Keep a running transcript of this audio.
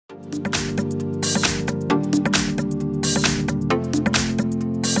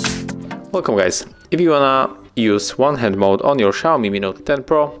Welcome guys, if you wanna use one-hand mode on your Xiaomi Mi Note 10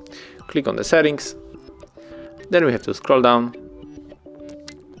 Pro, click on the settings, then we have to scroll down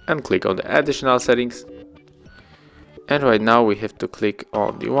and click on the additional settings, and right now we have to click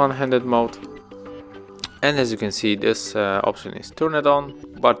on the one-handed mode, and as you can see this option is turned on,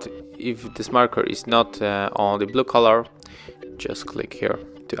 but if this marker is not on the blue color, just click here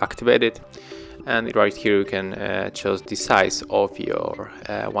to activate it. And right here you can choose the size of your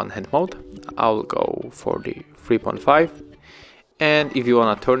one-hand mode. I'll go for the 3.5. And if you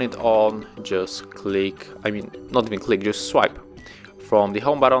want to turn it on, just click, not even click, just swipe from the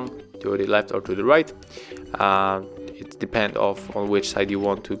home button to the left or to the right. It depends on which side you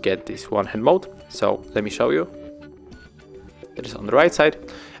want to get this one-hand mode. So let me show you. It is on the right side.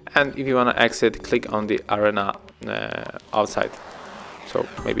 And if you want to exit, click on the arena outside. So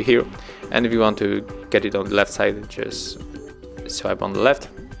maybe here, and if you want to get it on the left side, just swipe on the left,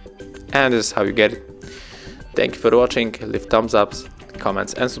 and this is how you get it. Thank you for watching, leave thumbs ups,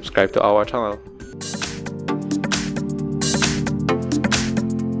 comments and subscribe to our channel.